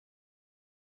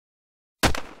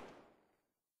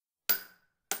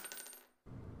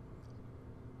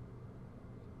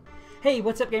Hey,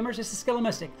 what's up gamers? This is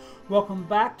Skelemistic. Welcome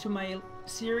back to my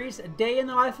series, A Day in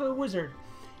the Life of a Wizard.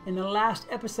 In the last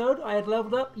episode, I had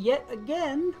leveled up yet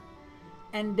again,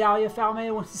 and Dahlia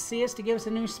Falmea wants to see us to give us a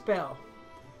new spell.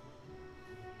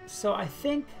 So I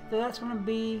think that that's going to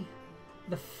be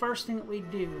the first thing that we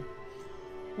do.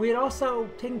 We had also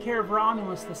taken care of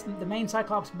Romulus, the main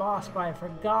Cyclops boss, but I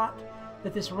forgot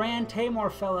that this Rand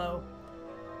Tamor fellow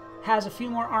has a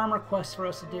few more armor quests for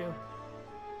us to do.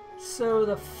 So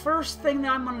the first thing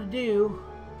that I'm going to do,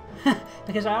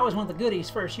 because I always want the goodies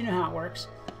first, you know how it works,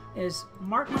 is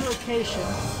mark my location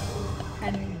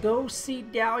and go see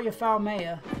Dahlia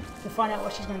Falmea to find out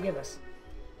what she's going to give us.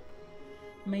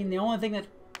 I mean, the only thing that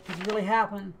could really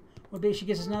happen would be if she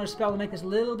gives us another spell to make this a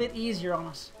little bit easier on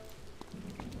us.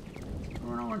 I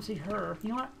don't want to see her. You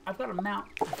know what? I've got a mount,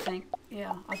 I think.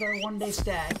 Yeah, I've got a one-day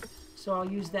stag, so I'll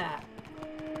use that.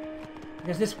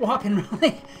 Because this walking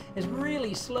really is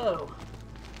really slow.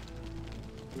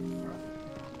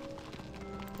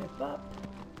 Step up.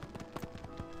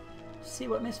 See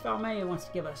what Miss Falmea wants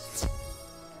to give us.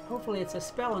 Hopefully it's a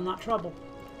spell and not trouble.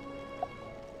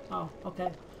 Oh,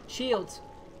 okay. Shields.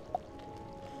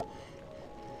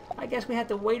 I guess we have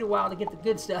to wait a while to get the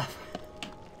good stuff.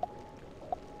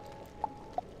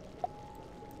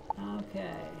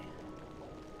 Okay.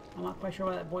 I'm not quite sure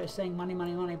why that boy is saying money,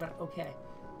 money, money, but okay.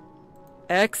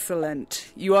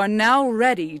 Excellent. You are now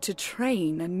ready to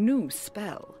train a new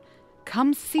spell.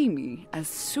 Come see me as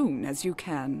soon as you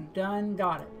can. Done,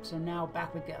 got it. So now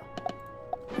back we go.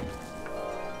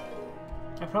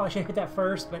 I probably should have hit that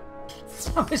first, but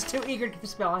I was too eager to get the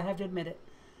spell, I have to admit it.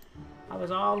 I was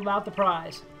all about the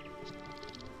prize.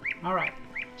 Alright.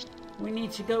 We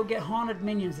need to go get haunted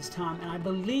minions this time, and I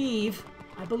really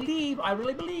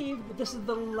believe that this is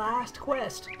the last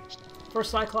quest for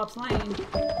Cyclops Lane.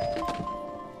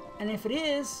 And if it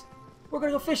is, we're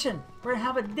going to go fishing. We're going to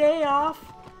have a day off,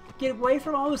 get away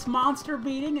from all this monster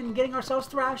beating and getting ourselves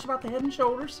thrashed about the head and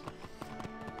shoulders,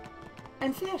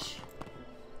 and fish.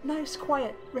 Nice,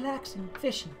 quiet, relaxing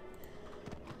fishing.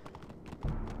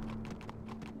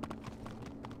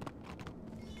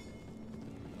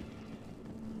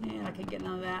 And I can't get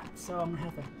none of that, so I'm going to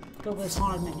have to go with this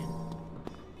haunted minion.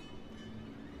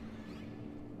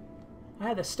 I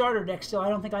have the starter deck still. I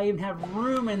don't think I even have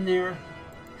room in there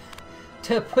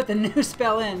to put the new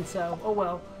spell in, so oh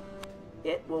well.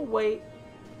 It will wait.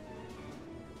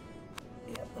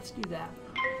 Yeah, let's do that.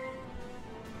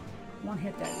 One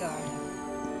hit that guy.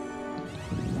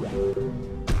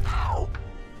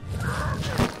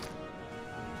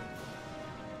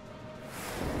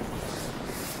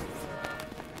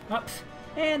 Up.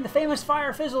 And the famous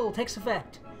fire fizzle takes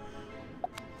effect.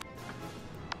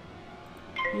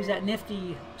 Use that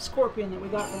nifty scorpion that we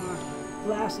got from our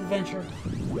last adventure.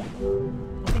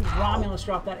 I think Romulus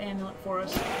dropped that amulet for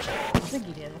us. I think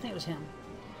he did. I think it was him.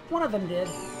 One of them did,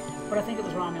 but I think it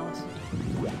was Romulus.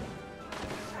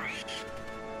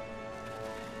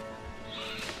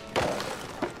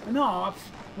 No,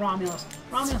 Romulus.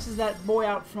 Romulus is that boy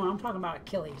out front. I'm talking about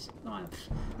Achilles. No, I don't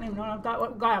even know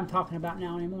what guy I'm talking about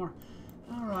now anymore.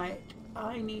 Alright,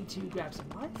 I need to grab some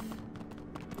life.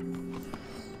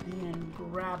 And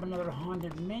grab another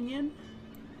haunted minion.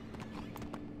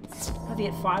 I have to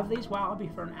get 5 of these? Wow, I'll be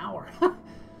for an hour.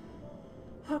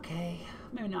 Okay,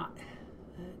 maybe not.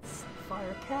 Let's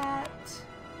fire cat.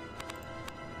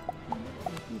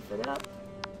 Beef it up.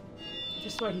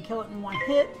 Just so I can kill it in one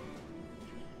hit.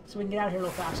 So we can get out of here a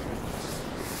little faster.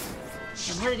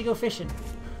 I'm ready to go fishing.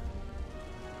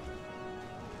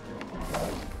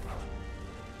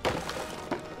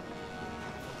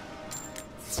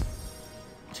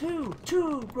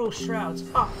 Two gross shrouds.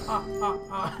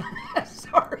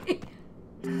 Sorry.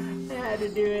 I had to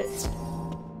do it.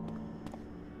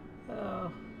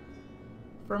 Oh.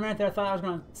 For a minute there I thought I was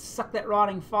going to suck that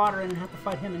rotting fodder in and have to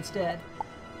fight him instead.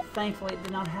 Thankfully it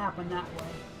did not happen that way.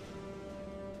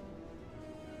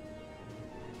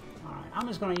 Alright, I'm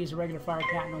just going to use a regular fire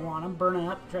cat and a wand. I'm burning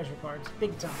up treasure cards.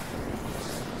 Big time.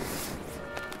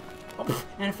 Oh,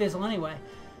 and a fizzle anyway.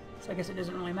 So I guess it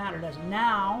doesn't really matter, does it?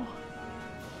 Now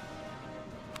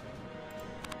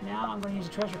I'm going to use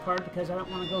a treasure card because I don't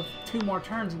want to go 2 more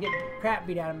turns and get crap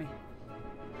beat out of me.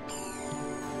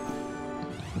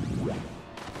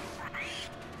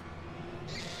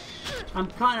 I'm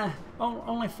kind of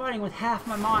only fighting with half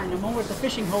my mind. I'm over at the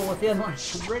fishing hole with the other one.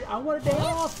 I want a day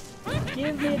off.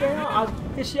 Give me a day off.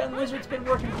 This young wizard's been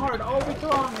working hard all week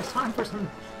long. It's time for some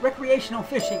recreational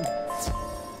fishing.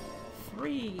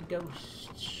 3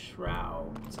 ghost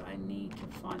shrouds. I need to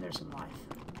find there's some life.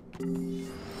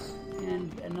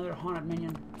 And another haunted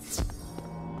minion.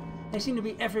 They seem to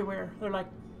be everywhere. They're like,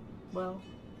 well,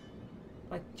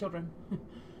 like children.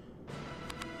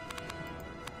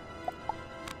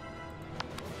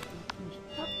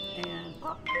 Up and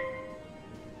pop.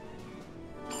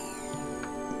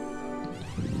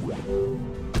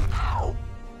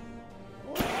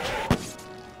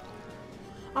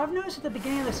 I've noticed at the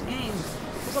beginning of this game,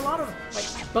 there's a lot of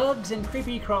like bugs and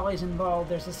creepy crawlies involved.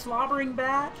 There's the slobbering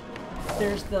bat,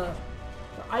 there's the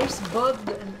ice bug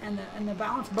and the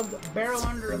balance bug that barrel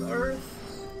under the earth.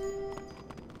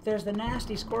 There's the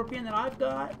nasty scorpion that I've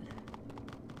got.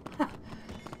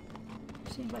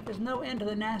 Seems like there's no end to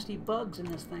the nasty bugs in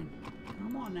this thing.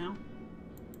 Come on now.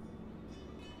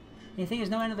 You think there's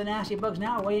no end to the nasty bugs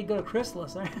now? Why you go to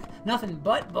Chrysalis? Nothing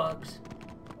but bugs.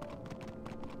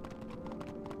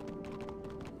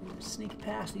 Sneak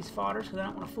past these fodders because I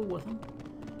don't want to fool with them.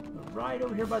 We're right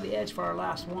over here by the edge for our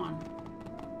last one.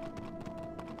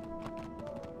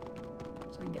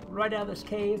 So I can get right out of this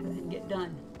cave and get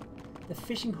done. The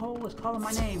fishing hole is calling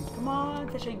my name. Come on,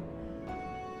 fishing.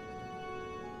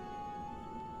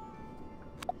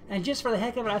 And just for the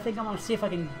heck of it, I think I'm going to see if I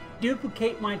can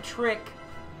duplicate my trick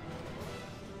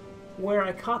where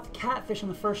I caught the catfish on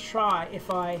the first try if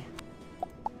I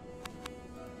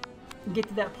get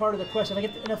to that part of the quest. If I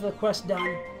get enough of the quest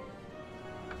done.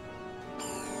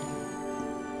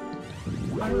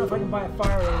 I don't know if I can buy a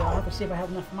fire lure. I'll have to see if I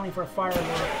have enough money for a fire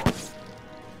lure.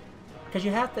 Because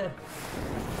you have to...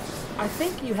 I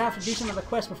think you have to do some of the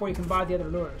quest before you can buy the other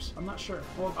lures. I'm not sure.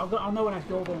 Well, I'll know when I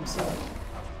go over and see it.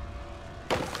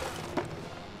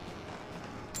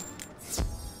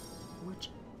 Which...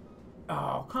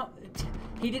 Oh, come...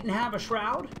 He didn't have a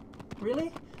shroud?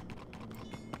 Really?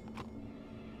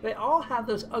 They all have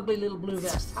those ugly little blue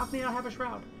vests. How come they don't have a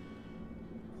shroud?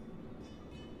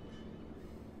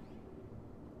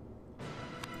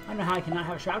 I don't know how I cannot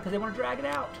have a shroud because they want to drag it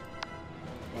out.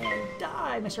 And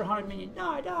die, Mr. Haunted Minion.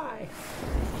 Die, die.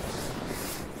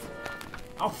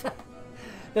 Oh,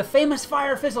 the famous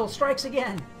fire fizzle strikes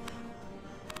again.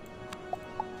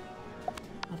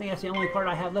 I think that's the only card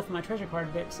I have left in my treasure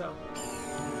card bit, so...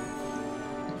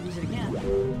 use it again.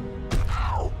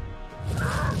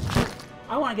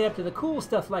 I want to get up to the cool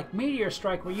stuff like Meteor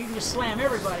Strike where you can just slam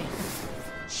everybody.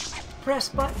 Press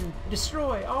button.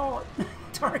 Destroy all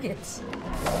targets.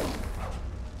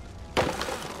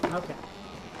 Okay.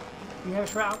 You have a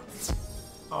shroud?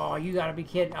 Oh, you gotta be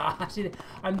kidding. Oh, see,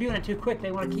 I'm doing it too quick.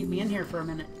 They want to keep me in here for a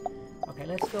minute. Okay,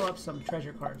 let's fill up some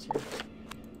treasure cards here.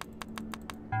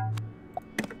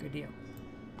 Good deal.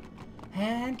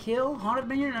 And kill Haunted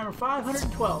Minion number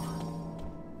 512.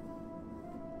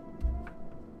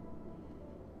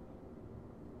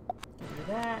 Get rid of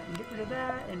that, and get rid of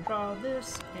that, and draw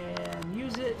this, and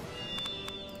use it.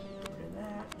 Get rid of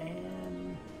that,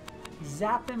 and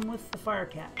zap him with the fire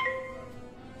cat.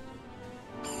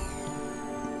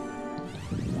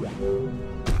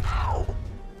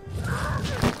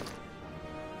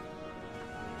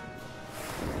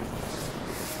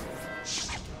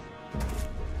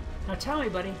 Now tell me,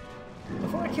 buddy,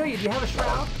 before I kill you, do you have a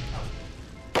shroud?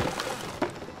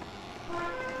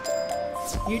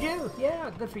 You do? Yeah,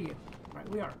 good for you. Alright,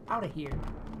 we are out of here.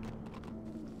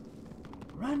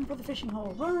 Run for the fishing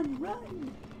hole. Run,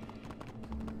 run!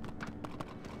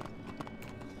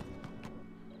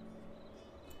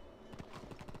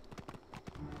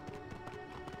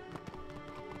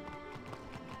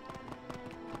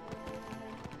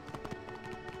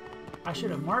 I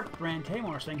should have marked Grand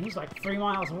Taymor's thing. He's like 3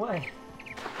 miles away.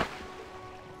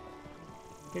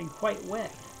 Getting quite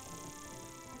wet.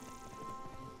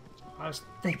 I was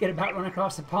thinking about running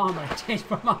across the pond, but I changed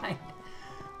my mind.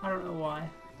 I don't know why.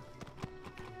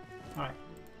 Alright.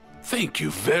 Thank you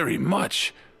very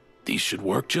much. These should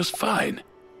work just fine.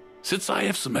 Since I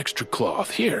have some extra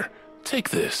cloth, here,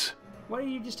 take this. Why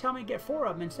don't you just tell me to get 4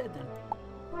 of them instead then?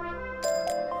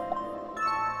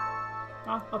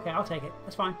 Oh, okay, I'll take it.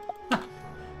 That's fine.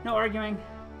 No arguing.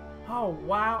 Oh,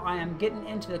 wow, I am getting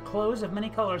into the clothes of many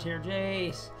colors here.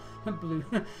 Jace.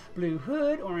 Blue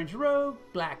hood, orange robe,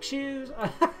 black shoes.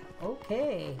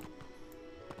 Okay.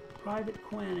 Private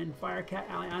Quinn and Firecat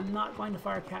Alley. I'm not going to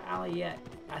Firecat Alley yet.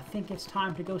 I think it's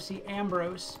time to go see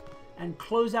Ambrose and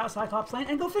close out Cyclops Lane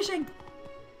and go fishing.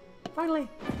 Finally.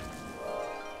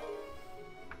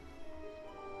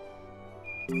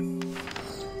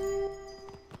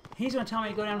 He's going to tell me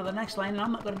to go down to the next lane, and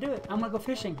I'm not going to do it. I'm going to go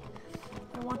fishing.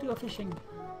 I want to go fishing.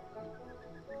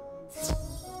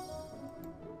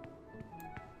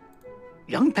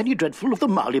 Young Penny Dreadful of the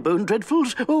Marleybone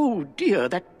Dreadfuls? Oh, dear,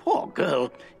 that poor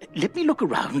girl. Let me look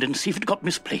around and see if it got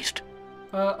misplaced.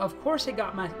 Of course it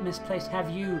got misplaced. Have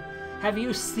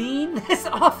you seen this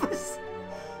office?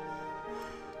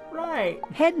 Right. Right.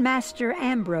 Headmaster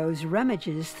Ambrose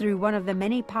rummages through one of the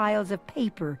many piles of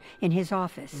paper in his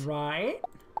office. Right.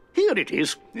 Here it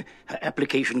is. Her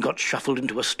application got shuffled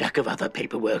into a stack of other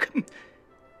paperwork.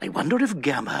 I wonder if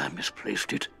Gamma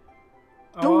misplaced it.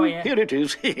 Oh, yeah. Here it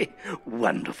is.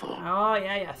 Wonderful. Oh,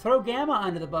 yeah. Throw Gamma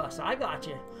under the bus. I got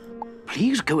you.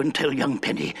 Please go and tell young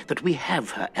Penny that we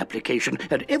have her application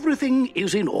and everything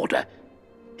is in order.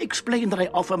 Explain that I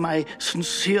offer my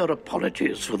sincere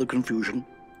apologies for the confusion.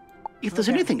 If there's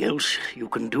anything else you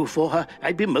can do for her,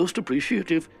 I'd be most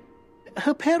appreciative.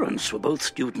 Her parents were both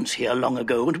students here long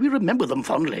ago, and we remember them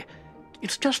fondly.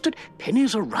 It's just that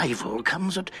Penny's arrival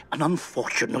comes at an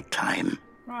unfortunate time.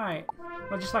 Right.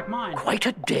 Well, just like mine. Quite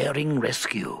a daring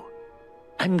rescue.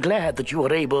 I'm glad that you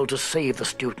were able to save the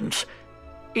students.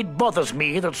 It bothers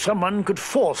me that someone could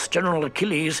force General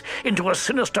Achilles into a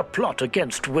sinister plot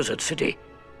against Wizard City.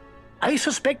 I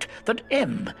suspect that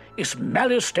M is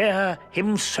Malistaire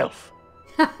himself.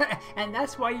 And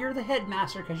that's why you're the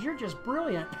headmaster, because you're just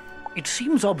brilliant. It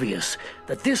seems obvious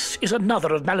that this is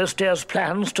another of Malistaire's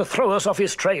plans to throw us off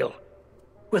his trail.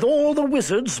 With all the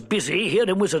wizards busy here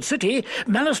in Wizard City,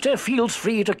 Malistaire feels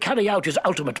free to carry out his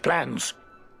ultimate plans.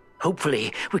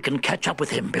 Hopefully, we can catch up with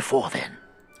him before then.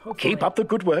 Hopefully. Keep up the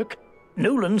good work.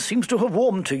 Nolan seems to have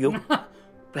warmed to you.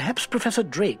 Perhaps Professor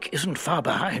Drake isn't far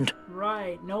behind.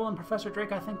 Right. Nolan, Professor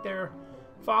Drake, I think they're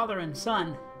father and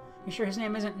son. You sure his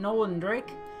name isn't Nolan Drake?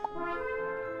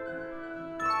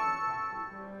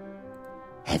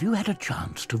 Have you had a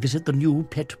chance to visit the new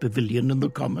pet pavilion in the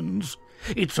Commons?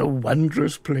 It's a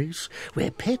wondrous place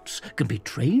where pets can be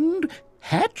trained,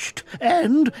 hatched,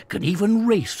 and can even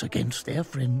race against their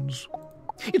friends.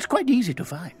 It's quite easy to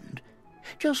find.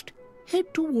 Just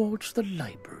head towards the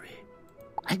library.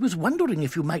 I was wondering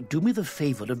if you might do me the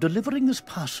favor of delivering this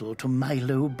parcel to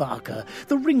Milo Barker,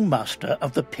 the ringmaster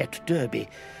of the Pet Derby.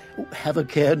 Have a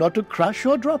care not to crush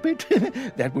or drop it.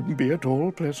 That wouldn't be at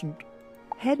all pleasant.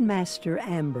 Headmaster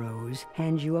Ambrose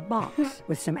hands you a box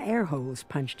with some air holes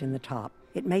punched in the top.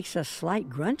 It makes a slight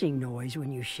grunting noise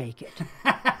when you shake it.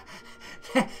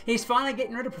 He's finally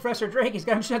getting rid of Professor Drake. He's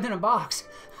got him shoved in a box.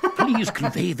 Please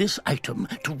convey this item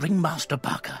to Ringmaster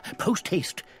Barker, post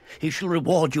haste. He shall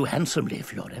reward you handsomely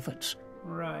for your efforts.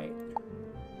 Right.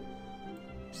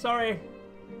 Sorry,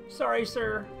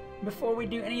 sir. Before we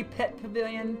do any pet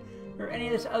pavilion or any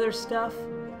of this other stuff,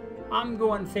 I'm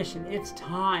going fishing. It's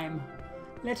time.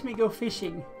 Let me go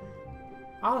fishing.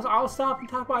 I'll stop and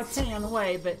talk about Penny on the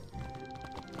way, but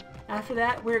after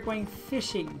that, we're going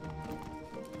fishing.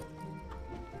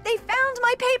 They found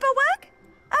my paperwork?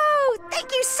 Oh,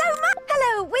 thank you so much.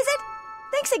 Hello, Wizard.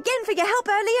 Thanks again for your help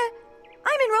earlier.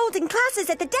 I'm enrolled in classes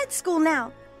at the Dead School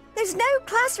now. There's no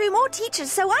classroom or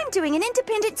teachers, so I'm doing an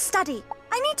independent study.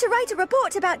 I need to write a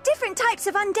report about different types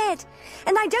of undead,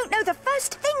 and I don't know the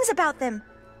first things about them.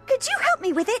 Could you help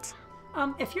me with it?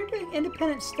 If you're doing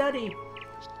independent study,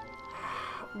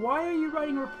 why are you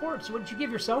writing reports? Would you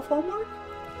give yourself homework?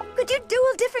 Could you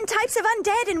duel different types of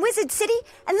undead in Wizard City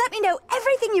and let me know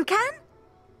everything you can?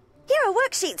 Here are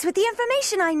worksheets with the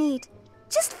information I need.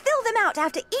 Just fill them out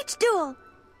after each duel.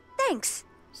 Thanks.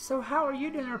 So how are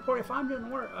you doing the report if I'm doing the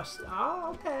work?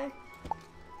 Oh, okay.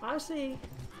 I see.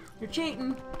 You're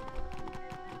cheating.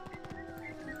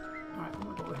 Alright, I'm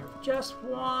gonna go over here for just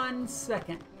 1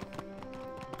 second.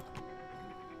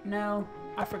 No,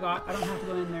 I forgot. I don't have to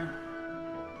go in there.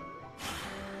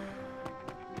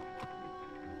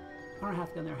 I don't have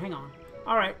to go in there. Hang on.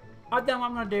 Alright, I've done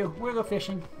what I'm gonna do. We're gonna go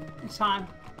fishing. It's time.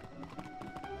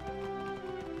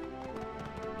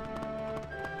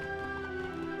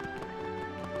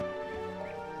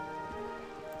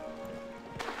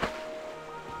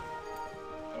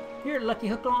 Here, Lucky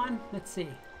Hookline. Let's see.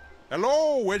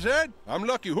 Hello, Wizard. I'm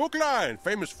Lucky Hookline,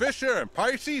 famous fisher and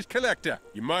Pisces collector.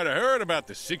 You might have heard about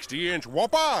the 60-inch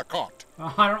whopper I caught.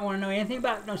 I don't want to know anything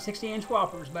about no 60-inch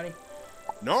whoppers, buddy.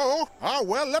 No?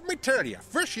 Well, let me tell you,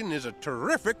 fishing is a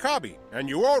terrific hobby, and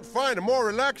you won't find a more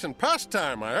relaxing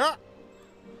pastime,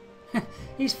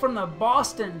 He's from the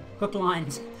Boston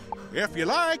Hooklines. If you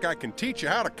like, I can teach you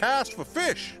how to cast for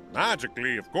fish.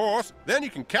 Magically, of course. Then you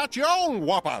can catch your own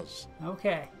whoppers.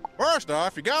 Okay. First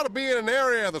off, you gotta be in an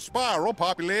area of the spiral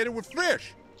populated with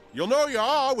fish. You'll know you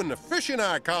are when the fishing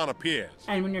icon appears.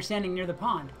 And when you're standing near the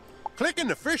pond. Clicking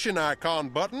the fishing icon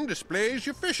button displays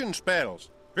your fishing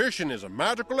spells. Fishing is a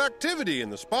magical activity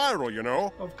in the spiral, you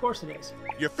know. Of course it is.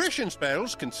 Your fishing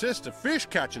spells consist of fish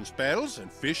catching spells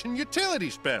and fishing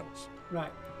utility spells.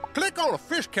 Right. Click on a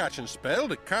fish catching spell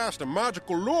to cast a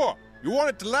magical lure. You want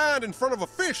it to land in front of a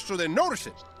fish so they notice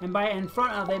it. And by in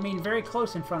front of, they mean very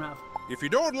close in front of. If you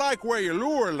don't like where your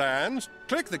lure lands,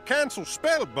 click the cancel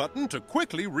spell button to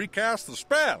quickly recast the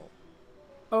spell.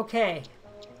 Okay,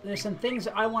 there's some things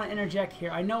I want to interject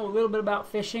here. I know a little bit about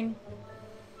fishing.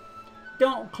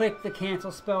 Don't click the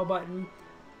cancel spell button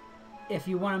if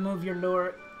you want to move your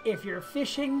lure. If you're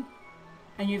fishing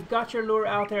and you've got your lure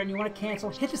out there and you want to cancel,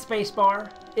 hit the space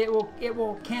bar. It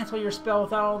will cancel your spell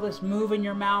without all this moving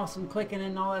your mouse and clicking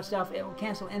and all that stuff. It will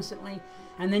cancel instantly,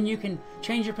 and then you can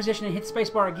change your position and hit the space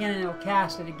bar again and it'll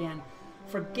cast it again.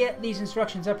 Forget these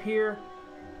instructions up here.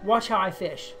 Watch how I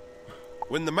fish.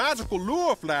 When the magical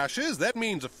lure flashes, that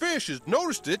means a fish has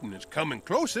noticed it and is coming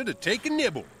closer to take a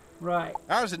nibble. Right.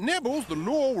 As it nibbles, the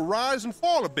lure will rise and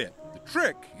fall a bit. The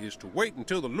trick is to wait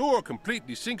until the lure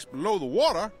completely sinks below the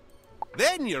water.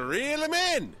 Then you reel him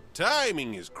in.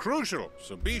 Timing is crucial,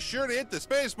 so be sure to hit the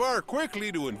space bar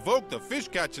quickly to invoke the fish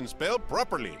catching spell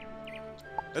properly.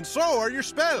 And so are your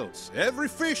spells. Every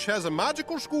fish has a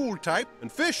magical school type, and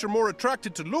fish are more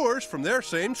attracted to lures from their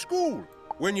same school.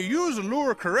 When you use a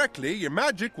lure correctly, your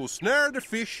magic will snare the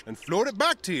fish and float it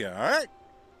back to you, alright?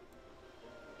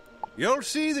 You'll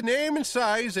see the name and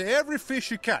size of every fish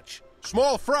you catch.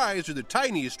 Small fries are the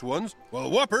tiniest ones,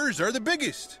 while whoppers are the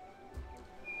biggest.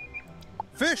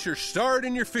 Fish are stored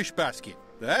in your fish basket.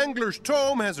 The angler's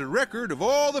tome has a record of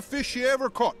all the fish you ever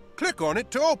caught. Click on it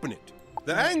to open it.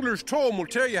 The angler's tome will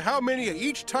tell you how many of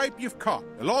each type you've caught,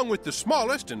 along with the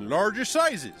smallest and largest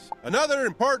sizes. Another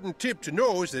important tip to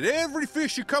know is that every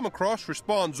fish you come across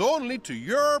responds only to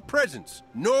your presence,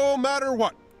 no matter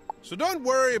what. So don't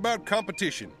worry about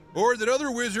competition, or that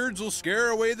other wizards will scare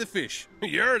away the fish.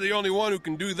 You're the only one who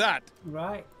can do that.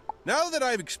 Right. Now that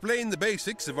I've explained the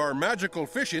basics of our magical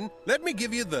fishing, let me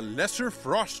give you the Lesser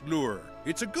Frost Lure.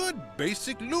 It's a good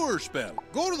basic lure spell.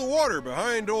 Go to the water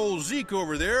behind old Zeke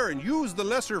over there and use the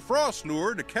Lesser Frost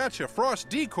Lure to catch a frost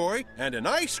decoy and an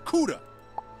ice cuda.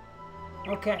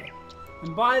 Okay.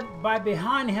 And by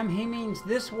behind him, he means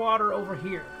this water over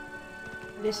here.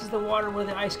 This is the water where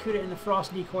the ice cuda and the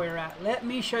frost decoy are at. Let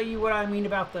me show you what I mean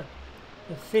about the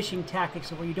fishing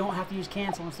tactics where you don't have to use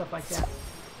cancel and stuff like that.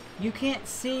 You can't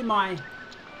see my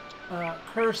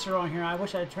cursor on here. I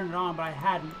wish I had turned it on, but I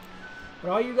hadn't. But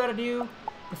all you got to do,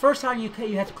 the first time you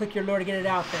have to click your lure to get it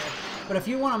out there. But if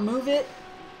you want to move it,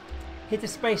 hit the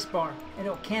space bar.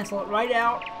 It'll cancel it right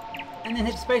out, and then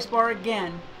hit the space bar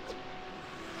again.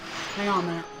 Hang on a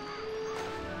minute.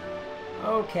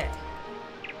 Okay.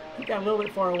 He got a little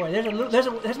bit far away. There's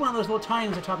one of those little tiny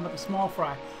ones they're talking about, the small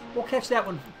fry. We'll catch that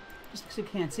one just so you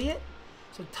can't see it.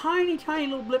 It's a tiny, tiny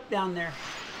little blip down there.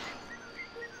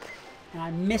 And I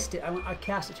missed it. I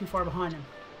cast it too far behind him.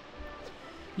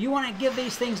 You want to give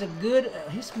these things a good...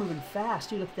 he's moving fast.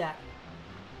 Dude, look at that.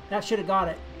 That should have got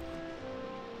it.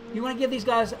 You want to give these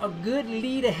guys a good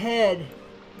lead ahead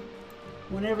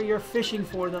whenever you're fishing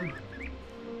for them.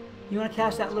 You want to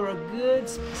cast that lure a good...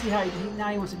 See how now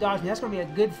he wants to dodge me. That's going to be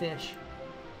a good fish.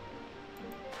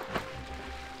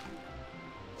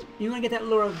 You want to get that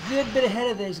lure a good bit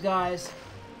ahead of these guys.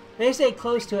 They say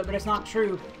close to it, but it's not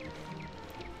true.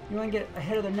 You want to get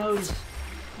ahead of the nose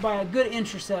by a good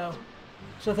inch or so,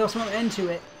 so they'll swim into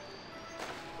it.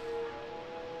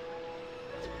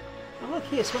 Oh, look,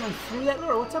 he is swimming through that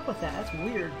lure. What's up with that? That's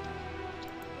weird.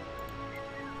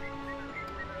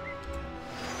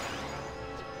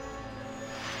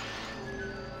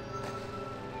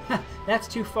 That's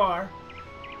too far.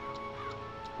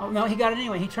 Oh, no, he got it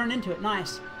anyway. He turned into it.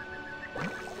 Nice.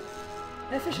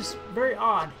 That fish is very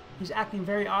odd. He's acting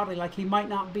very oddly, like he might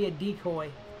not be a decoy.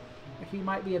 Like he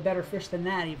might be a better fish than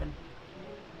that, even.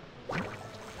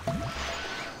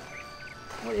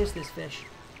 What is this fish?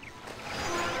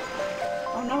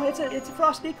 Oh no, it's a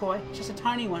frost decoy. It's just a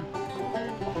tiny one.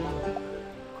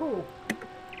 Cool.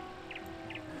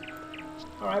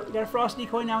 Alright, we got a frost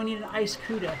decoy, now we need an ice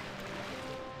cuda.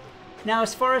 Now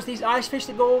as far as these ice fish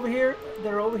that go over here,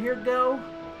 go,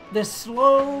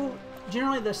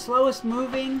 generally the slowest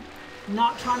moving,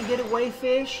 not trying to get away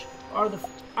fish are the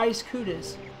ice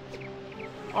cudas.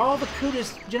 All the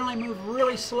cudas generally move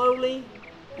really slowly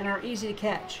and are easy to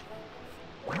catch.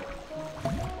 Let's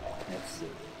see.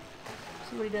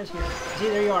 See what he does here. See,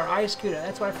 there you are, ice cuda.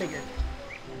 That's what I figured.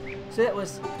 So that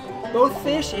was both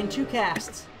fish in 2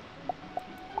 casts.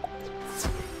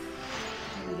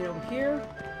 Let me get over here.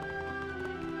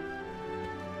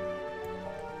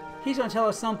 He's going to tell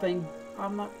us something.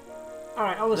 I'm not...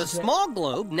 Alright, I'll listen to it. The small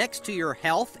globe next to your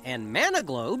health and mana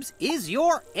globes is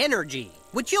your energy,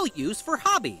 which you'll use for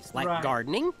hobbies like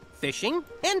gardening, fishing,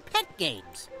 and pet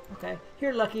games. Okay.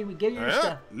 Here, Lucky, we give you your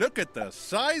stuff. Look at the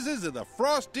sizes of the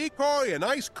frost decoy and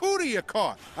ice cootie you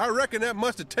caught. I reckon that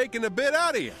must have taken a bit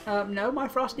out of you. No, my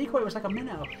frost decoy was like a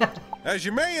minnow. As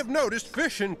you may have noticed,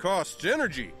 fishing costs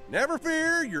energy. Never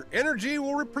fear, your energy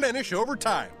will replenish over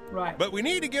time. Right. But we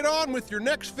need to get on with your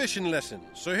next fishing lesson.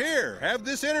 So here, have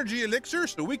this energy elixir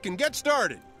so we can get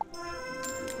started.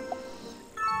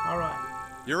 All right.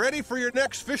 You ready for your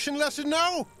next fishing lesson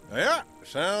now? Yeah,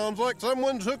 sounds like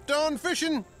someone's hooked on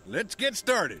fishing. Let's get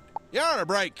started. You're a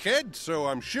bright kid, so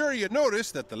I'm sure you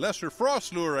noticed that the lesser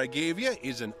frost lure I gave you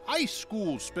is an ice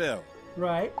school spell.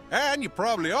 Right. And you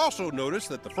probably also noticed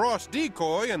that the frost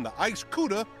decoy and the ice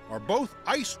cuda are both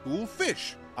ice school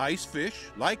fish. Ice fish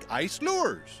like ice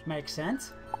lures. Makes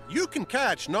sense. You can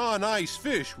catch non-ice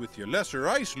fish with your lesser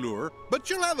ice lure, but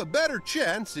you'll have a better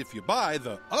chance if you buy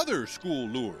the other school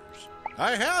lures.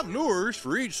 I have lures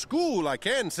for each school I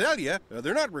can sell you.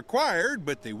 They're not required,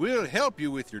 but they will help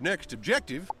you with your next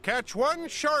objective. Catch one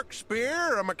shark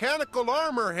spear, a mechanical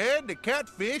armor head, a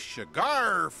catfish, a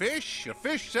garfish, a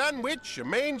fish sandwich, a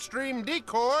mainstream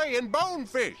decoy, and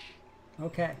bonefish.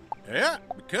 Okay. Yeah,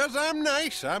 because I'm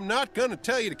nice, I'm not gonna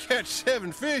tell you to catch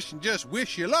 7 fish and just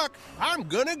wish you luck. I'm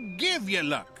gonna give you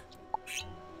luck.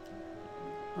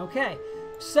 Okay.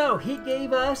 So he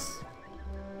gave us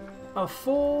a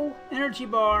full energy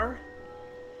bar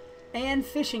and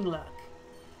fishing luck,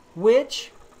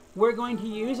 which we're going to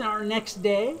use on our next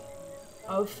day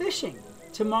of fishing.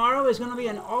 Tomorrow is going to be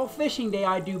an all fishing day,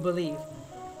 I do believe.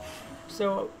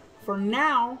 So for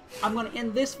now, I'm going to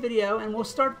end this video and we'll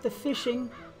start the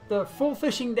full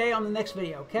fishing day on the next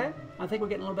video, okay? I think we're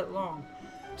getting a little bit long.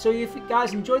 So if you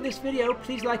guys enjoyed this video,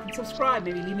 please like and subscribe.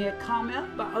 Maybe leave me a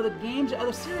comment about other games or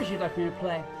other series you'd like me to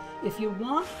play. If you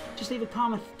want, just leave a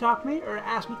comment to talk to me or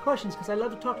ask me questions, because I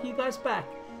love to talk to you guys back.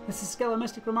 This is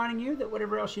Skelamistic reminding you that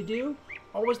whatever else you do,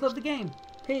 always love the game.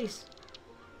 Peace.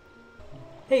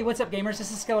 Hey, what's up, gamers?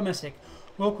 This is Skelamistic.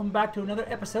 Welcome back to another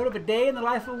episode of A Day in the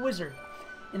Life of a Wizard.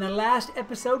 In the last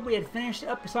episode, we had finished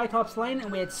up Cyclops Lane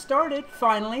and we had started,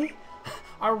 finally,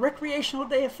 our recreational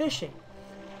day of fishing.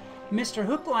 Mr.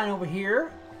 Hookline over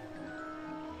here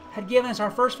had given us our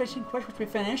first fishing quest, which we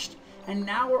finished, and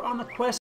now we're on the quest